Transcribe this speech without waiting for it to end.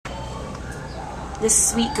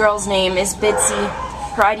This sweet girl's name is Bitsy.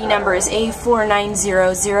 Her ID number is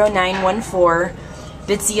A4900914.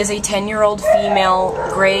 Bitsy is a 10-year-old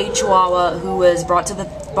female gray Chihuahua who was brought to the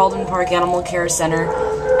Baldwin Park Animal Care Center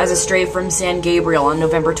as a stray from San Gabriel on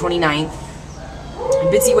November 29th.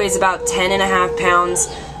 Bitsy weighs about 10.5 pounds.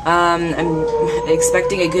 I'm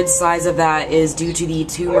expecting a good size of that is due to the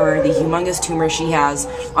tumor, the humongous tumor she has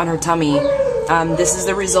on her tummy. This is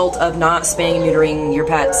the result of not spaying and neutering your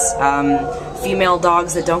pets. Female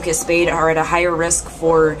dogs that don't get spayed are at a higher risk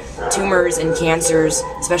for tumors and cancers,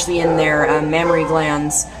 especially in their mammary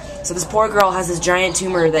glands. So this poor girl has this giant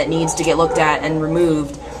tumor that needs to get looked at and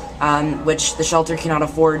removed, which the shelter cannot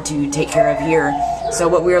afford to take care of here. So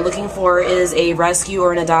what we are looking for is a rescue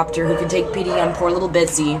or an adopter who can take pity on poor little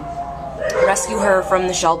Bitsy, rescue her from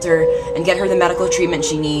the shelter, and get her the medical treatment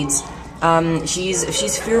she needs.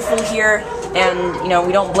 She's fearful here, and you know,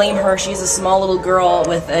 we don't blame her. She's a small little girl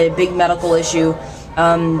with a big medical issue,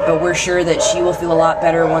 but we're sure that she will feel a lot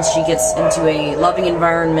better once she gets into a loving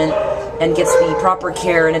environment and gets the proper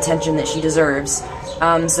care and attention that she deserves.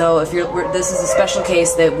 So if this is a special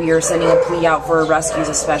case that we are sending a plea out for rescues,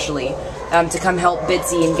 especially to come help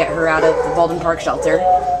Bitsy and get her out of the Baldwin Park shelter.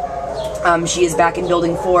 She is back in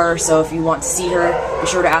building 4, so if you want to see her, be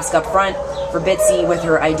sure to ask up front for Bitsy with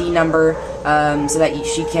her ID number, so that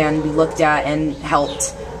she can be looked at and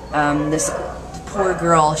helped. This poor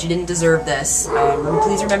girl, she didn't deserve this.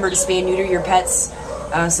 Please remember to spay and neuter your pets,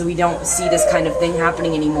 so we don't see this kind of thing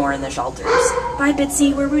happening anymore in the shelters. Bye,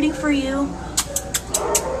 Bitsy. We're rooting for you.